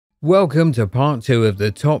Welcome to part 2 of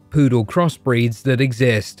the top poodle crossbreeds that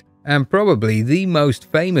exist, and probably the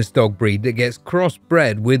most famous dog breed that gets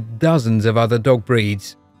crossbred with dozens of other dog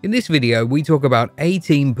breeds. In this video, we talk about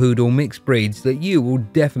 18 poodle mixed breeds that you will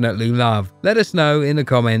definitely love. Let us know in the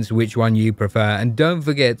comments which one you prefer, and don't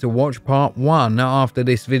forget to watch part 1 after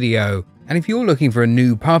this video. And if you're looking for a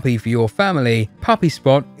new puppy for your family, Puppy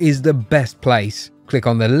Spot is the best place. Click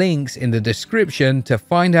on the links in the description to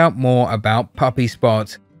find out more about Puppy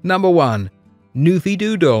Spot. Number 1.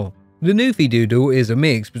 Newfiedoodle. The Newfiedoodle is a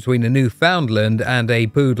mix between a Newfoundland and a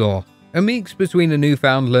Poodle. A mix between a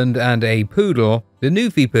Newfoundland and a Poodle, the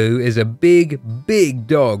Newfiedoodle is a big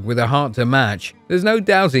dog with a heart to match. There's no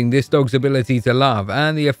doubting this dog's ability to love,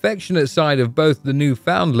 and the affectionate side of both the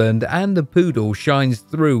Newfoundland and the Poodle shines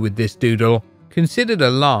through with this doodle. Considered a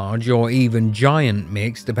large or even giant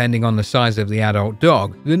mix depending on the size of the adult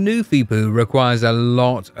dog, the Newfiedoodle requires a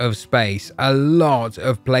lot of space, a lot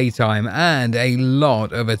of playtime, and a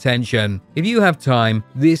lot of attention. If you have time,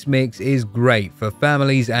 this mix is great for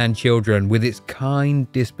families and children with its kind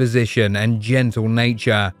disposition and gentle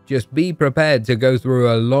nature. Just be prepared to go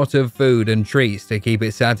through a lot of food and treats to keep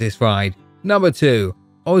it satisfied. Number 2.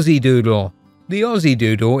 Aussiedoodle. The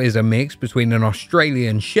Aussiedoodle is a mix between an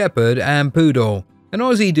Australian Shepherd and Poodle. An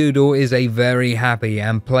Aussiedoodle is a very happy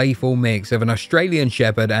and playful mix of an Australian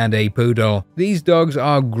Shepherd and a Poodle. These dogs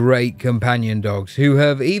are great companion dogs who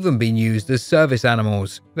have even been used as service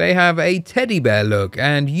animals. They have a teddy bear look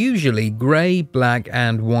and usually grey, black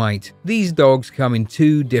and white. These dogs come in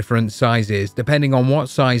 2 different sizes depending on what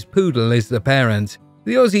size poodle is the parent.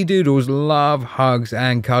 The Aussiedoodles love hugs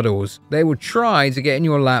and cuddles. They will try to get in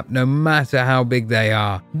your lap no matter how big they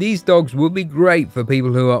are. These dogs will be great for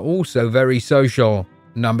people who are also very social.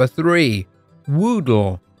 Number 3.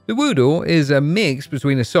 Whoodle. The Whoodle is a mix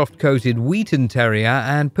between a soft-coated Wheaten Terrier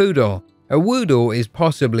and Poodle. A Whoodle is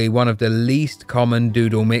possibly one of the least common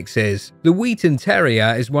doodle mixes. The Wheaten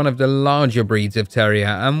Terrier is one of the larger breeds of terrier,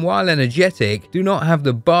 and while energetic, do not have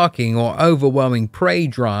the barking or overwhelming prey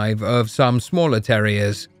drive of some smaller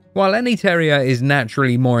terriers. While any terrier is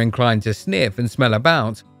naturally more inclined to sniff and smell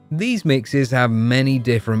about, these mixes have many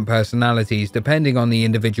different personalities depending on the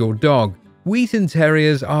individual dog. Wheaten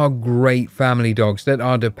Terriers are great family dogs that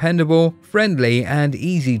are dependable, friendly, and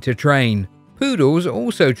easy to train. Poodles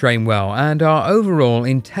also train well and are overall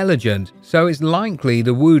intelligent, so it's likely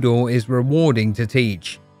the Whoodle is rewarding to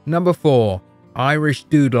teach. Number 4. Irish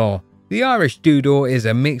Doodle. The Irish Doodle is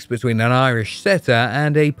a mix between an Irish Setter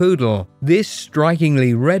and a Poodle. This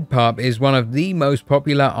strikingly red pup is one of the most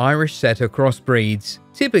popular Irish Setter crossbreeds.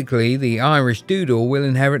 Typically, the Irish Doodle will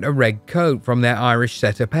inherit a red coat from their Irish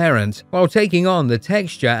Setter parent, while taking on the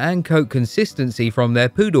texture and coat consistency from their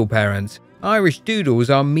Poodle parent. Irish Doodles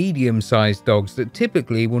are medium-sized dogs that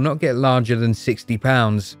typically will not get larger than 60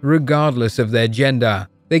 pounds, regardless of their gender.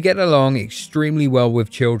 They get along extremely well with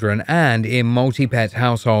children and in multi-pet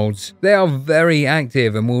households. They are very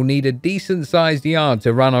active and will need a decent-sized yard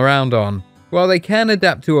to run around on. While they can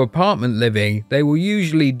adapt to apartment living, they will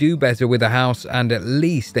usually do better with a house and at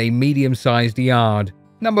least a medium-sized yard.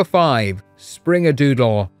 Number 5.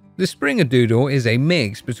 Springerdoodle. The Springerdoodle is a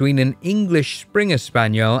mix between an English Springer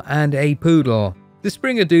Spaniel and a Poodle. The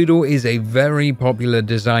Springerdoodle is a very popular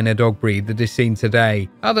designer dog breed that is seen today.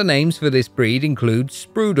 Other names for this breed include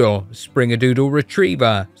Sproodle, Springerdoodle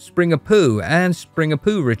Retriever, Springerpoo, and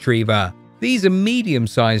Springerpoo Retriever. These are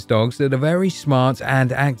medium-sized dogs that are very smart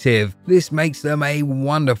and active. This makes them a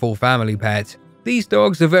wonderful family pet. These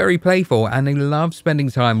dogs are very playful and they love spending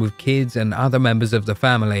time with kids and other members of the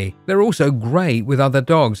family. They're also great with other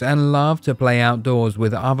dogs and love to play outdoors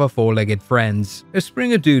with other 4-legged friends. A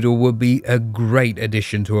Springerdoodle would be a great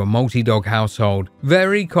addition to a multi-dog household.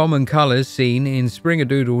 Very common colors seen in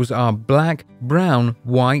Springerdoodles are black, brown,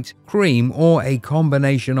 white, cream, or a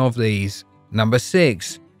combination of these. Number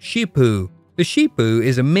 6. Shihpoo. The Shihpoo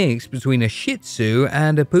is a mix between a Shih Tzu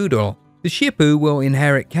and a Poodle. The Shihpoo will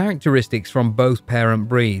inherit characteristics from both parent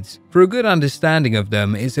breeds. For a good understanding of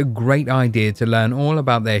them, it's a great idea to learn all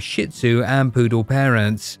about their Shih Tzu and Poodle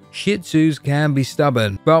parents. Shih Tzus can be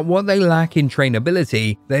stubborn, but what they lack in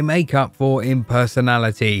trainability, they make up for in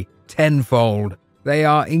personality, tenfold. They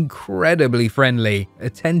are incredibly friendly,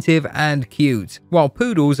 attentive and cute, while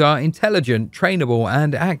Poodles are intelligent, trainable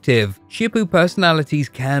and active. Shihpoo personalities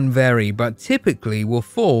can vary, but typically will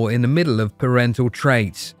fall in the middle of parental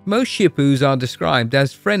traits. Most Shihpoos are described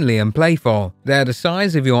as friendly and playful. They're the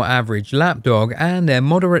size of your average lapdog, and their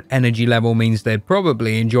moderate energy level means they'd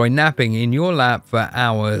probably enjoy napping in your lap for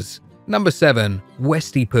hours. Number 7.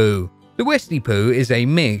 Westiepoo. The Westiepoo is a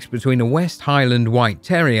mix between a West Highland White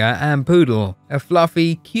Terrier and Poodle, a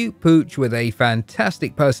fluffy, cute pooch with a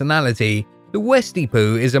fantastic personality. The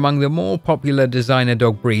Westiepoo is among the more popular designer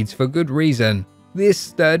dog breeds for good reason. This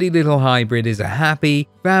sturdy little hybrid is a happy,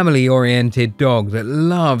 family-oriented dog that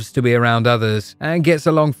loves to be around others and gets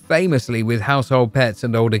along famously with household pets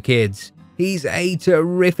and older kids. He's a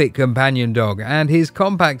terrific companion dog, and his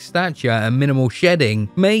compact stature and minimal shedding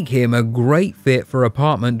make him a great fit for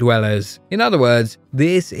apartment dwellers. In other words,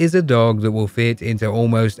 this is a dog that will fit into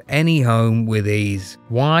almost any home with ease.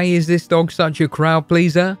 Why is this dog such a crowd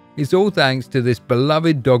pleaser? It's all thanks to this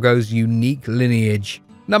beloved doggo's unique lineage.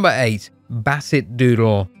 Number 8.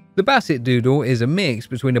 Bassetdoodle. The Bassetdoodle is a mix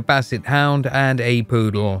between a Basset Hound and a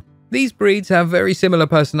Poodle. These breeds have very similar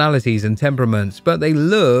personalities and temperaments, but they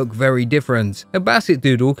look very different. A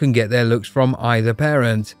Bassetdoodle can get their looks from either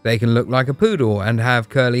parent. They can look like a Poodle and have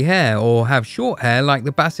curly hair, or have short hair like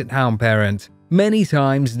the Basset Hound parent. Many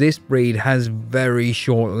times this breed has very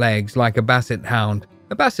short legs like a Basset Hound.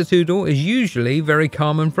 A Bassetdoodle is usually very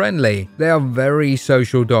calm and friendly. They are very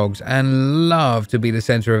social dogs and love to be the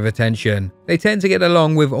center of attention. They tend to get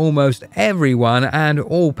along with almost everyone and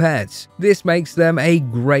all pets. This makes them a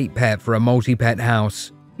great pet for a multi-pet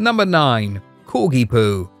house. Number 9.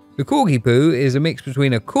 Corgipoo. The Corgipoo is a mix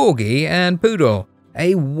between a Corgi and Poodle.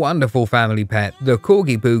 A wonderful family pet, the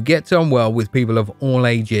Corgipoo gets on well with people of all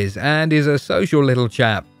ages and is a social little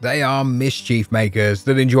chap. They are mischief makers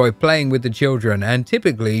that enjoy playing with the children and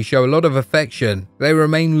typically show a lot of affection. They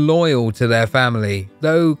remain loyal to their family,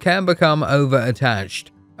 though can become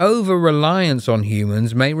over-attached. Over-reliance on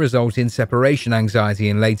humans may result in separation anxiety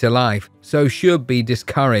in later life, so should be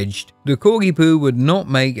discouraged. The Corgipoo would not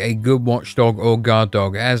make a good watchdog or guard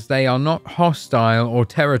dog, as they are not hostile or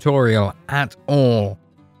territorial at all.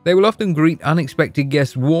 They will often greet unexpected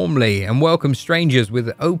guests warmly and welcome strangers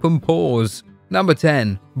with open paws. Number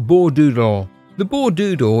 10. Bordoodle. The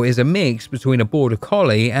Bordoodle is a mix between a Border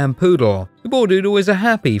Collie and Poodle. The Bordoodle is a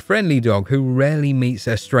happy, friendly dog who rarely meets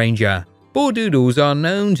a stranger. Bordoodles are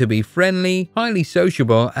known to be friendly, highly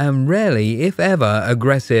sociable, and rarely, if ever,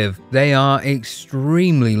 aggressive. They are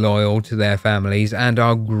extremely loyal to their families and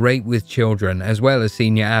are great with children as well as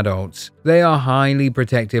senior adults. They are highly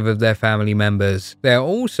protective of their family members. They are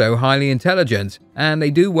also highly intelligent, and they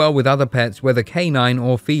do well with other pets, whether canine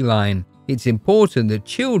or feline. It's important that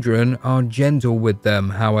children are gentle with them,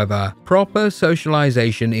 however. Proper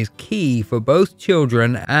socialization is key for both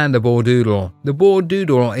children and the Bordoodle. The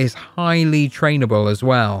Bordoodle is highly trainable as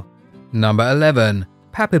well. Number 11.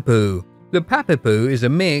 Papipoo. The Papipoo is a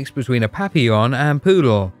mix between a Papillon and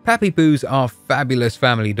Poodle. Papipoos are fabulous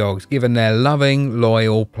family dogs given their loving,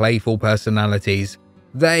 loyal, playful personalities.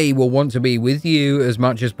 They will want to be with you as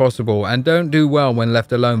much as possible and don't do well when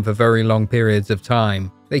left alone for very long periods of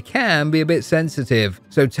time. They can be a bit sensitive,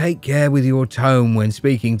 so take care with your tone when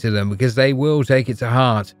speaking to them because they will take it to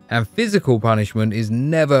heart, and physical punishment is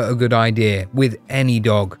never a good idea with any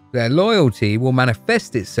dog. Their loyalty will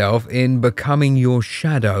manifest itself in becoming your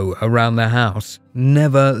shadow around the house,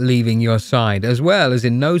 never leaving your side, as well as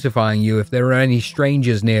in notifying you if there are any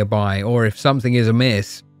strangers nearby or if something is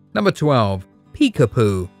amiss. Number 12.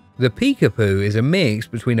 Peekapoo. The Peekapoo is a mix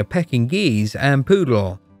between a Pekingese and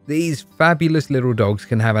Poodle. These fabulous little dogs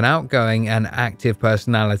can have an outgoing and active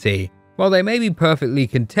personality. While they may be perfectly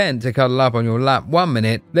content to cuddle up on your lap 1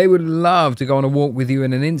 minute, they would love to go on a walk with you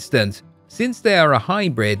in an instant. Since they are a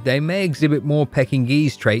hybrid, they may exhibit more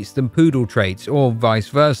Pekingese traits than Poodle traits, or vice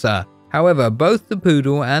versa. However, both the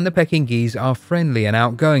Poodle and the Pekingese are friendly and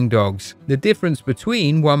outgoing dogs. The difference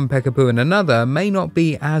between one Peekapoo and another may not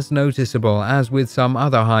be as noticeable as with some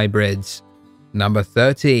other hybrids. Number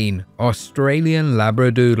 13. Australian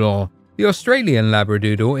Labradoodle. The Australian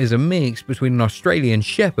Labradoodle is a mix between an Australian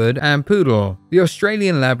Shepherd and Poodle. The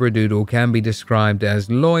Australian Labradoodle can be described as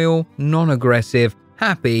loyal, non-aggressive,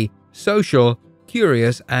 happy, social,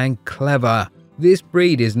 curious, and clever. This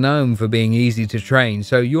breed is known for being easy to train,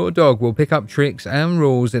 so your dog will pick up tricks and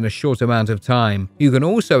rules in a short amount of time. You can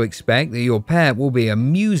also expect that your pet will be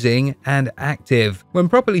amusing and active. When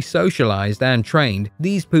properly socialized and trained,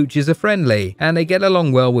 these pooches are friendly, and they get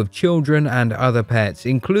along well with children and other pets,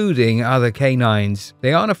 including other canines.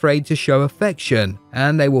 They aren't afraid to show affection,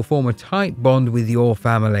 and they will form a tight bond with your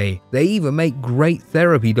family. They even make great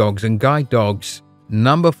therapy dogs and guide dogs.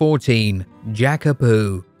 Number 14.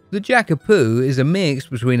 Jackapoo. The Jackapoo is a mix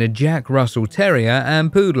between a Jack Russell Terrier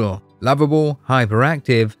and Poodle. Lovable,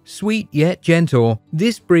 hyperactive, sweet yet gentle,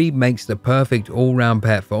 this breed makes the perfect all-round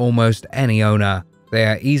pet for almost any owner. They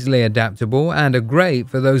are easily adaptable and are great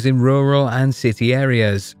for those in rural and city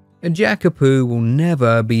areas. A Shihpoo will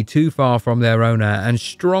never be too far from their owner and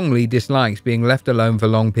strongly dislikes being left alone for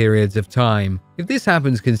long periods of time. If this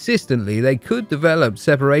happens consistently, they could develop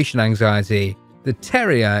separation anxiety. The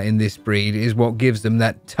Terrier in this breed is what gives them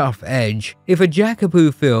that tough edge. If a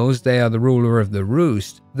Shihpoo feels they are the ruler of the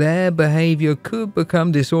roost, their behavior could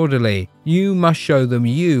become disorderly. You must show them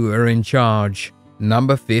you are in charge.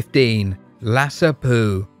 Number 15. Lhasa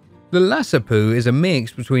Poo. The Lhasa Poo is a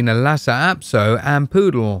mix between a Lhasa Apso and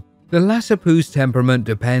Poodle. The Lhasa Poo's temperament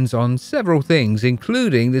depends on several things,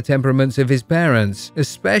 including the temperaments of his parents,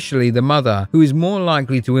 especially the mother, who is more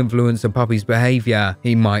likely to influence a puppy's behavior.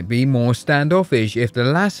 He might be more standoffish if the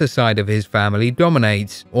Lhasa side of his family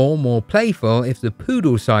dominates, or more playful if the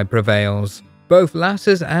Poodle side prevails. Both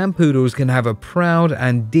Lhasas and Poodles can have a proud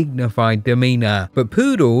and dignified demeanor, but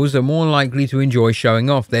Poodles are more likely to enjoy showing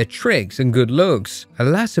off their tricks and good looks. A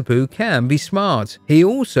Lhasa Poo can be smart. He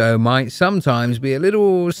also might sometimes be a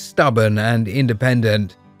little stubborn and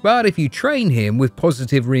independent. But if you train him with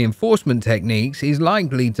positive reinforcement techniques, he's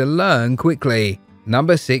likely to learn quickly.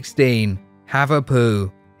 Number 16.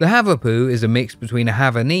 Havapoo. The Havapoo is a mix between a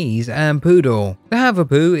Havanese and Poodle. The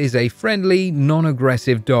Havapoo is a friendly,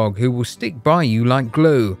 non-aggressive dog who will stick by you like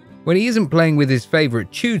glue. When he isn't playing with his favorite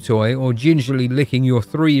chew toy or gingerly licking your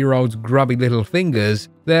 3-year-old's grubby little fingers,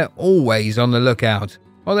 they're always on the lookout.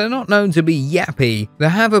 While they're not known to be yappy, the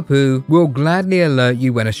Havapoo will gladly alert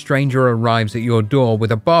you when a stranger arrives at your door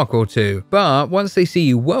with a bark or two, but once they see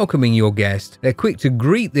you welcoming your guest, they're quick to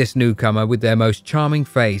greet this newcomer with their most charming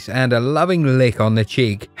face and a loving lick on the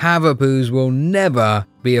cheek. Havapoos will never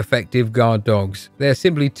be effective guard dogs. They're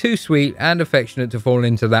simply too sweet and affectionate to fall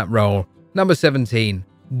into that role. Number 17.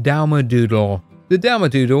 Doodle. The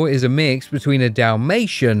Doodle is a mix between a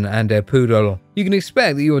Dalmatian and a Poodle. You can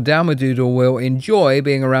expect that your Doodle will enjoy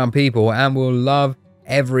being around people and will love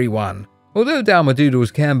everyone. Although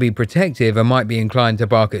Doodles can be protective and might be inclined to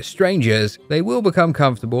bark at strangers, they will become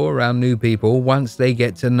comfortable around new people once they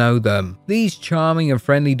get to know them. These charming and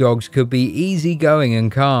friendly dogs could be easygoing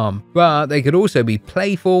and calm, but they could also be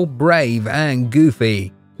playful, brave, and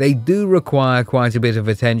goofy. They do require quite a bit of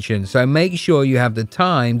attention, so make sure you have the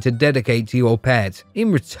time to dedicate to your pet.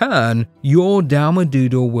 In return, your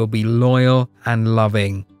Doodle will be loyal and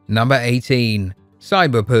loving. Number 18.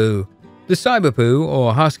 Shihpoo. The Shihpoo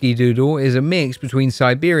or Husky Doodle is a mix between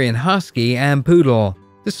Siberian Husky and Poodle.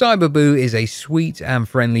 The Shihpoo is a sweet and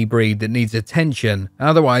friendly breed that needs attention,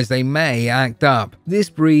 otherwise they may act up.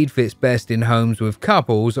 This breed fits best in homes with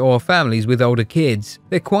couples or families with older kids.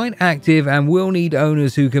 They're quite active and will need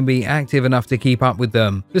owners who can be active enough to keep up with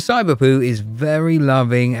them. The Shihpoo is very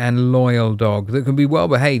loving and loyal dog that can be well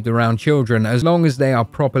behaved around children as long as they are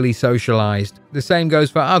properly socialized. The same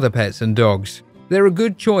goes for other pets and dogs. They're a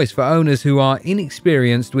good choice for owners who are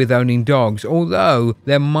inexperienced with owning dogs, although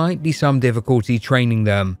there might be some difficulty training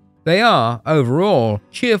them. They are, overall,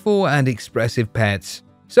 cheerful and expressive pets.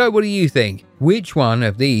 So what do you think? Which one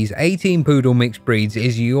of these 18 Poodle mixed breeds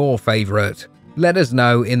is your favorite? Let us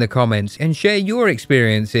know in the comments and share your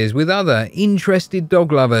experiences with other interested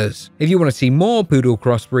dog lovers. If you want to see more Poodle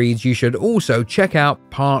crossbreeds, you should also check out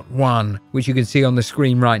part 1, which you can see on the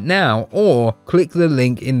screen right now, or click the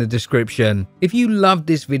link in the description. If you loved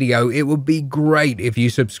this video, it would be great if you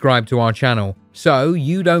subscribe to our channel, so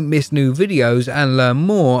you don't miss new videos and learn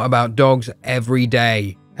more about dogs every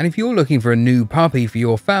day. And if you're looking for a new puppy for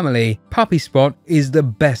your family, Puppy Spot is the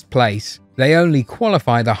best place. They only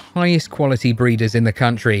qualify the highest quality breeders in the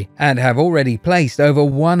country and have already placed over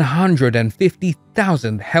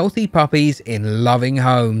 150,000 healthy puppies in loving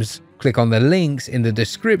homes. Click on the links in the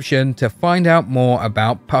description to find out more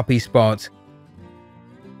about Puppy Spot.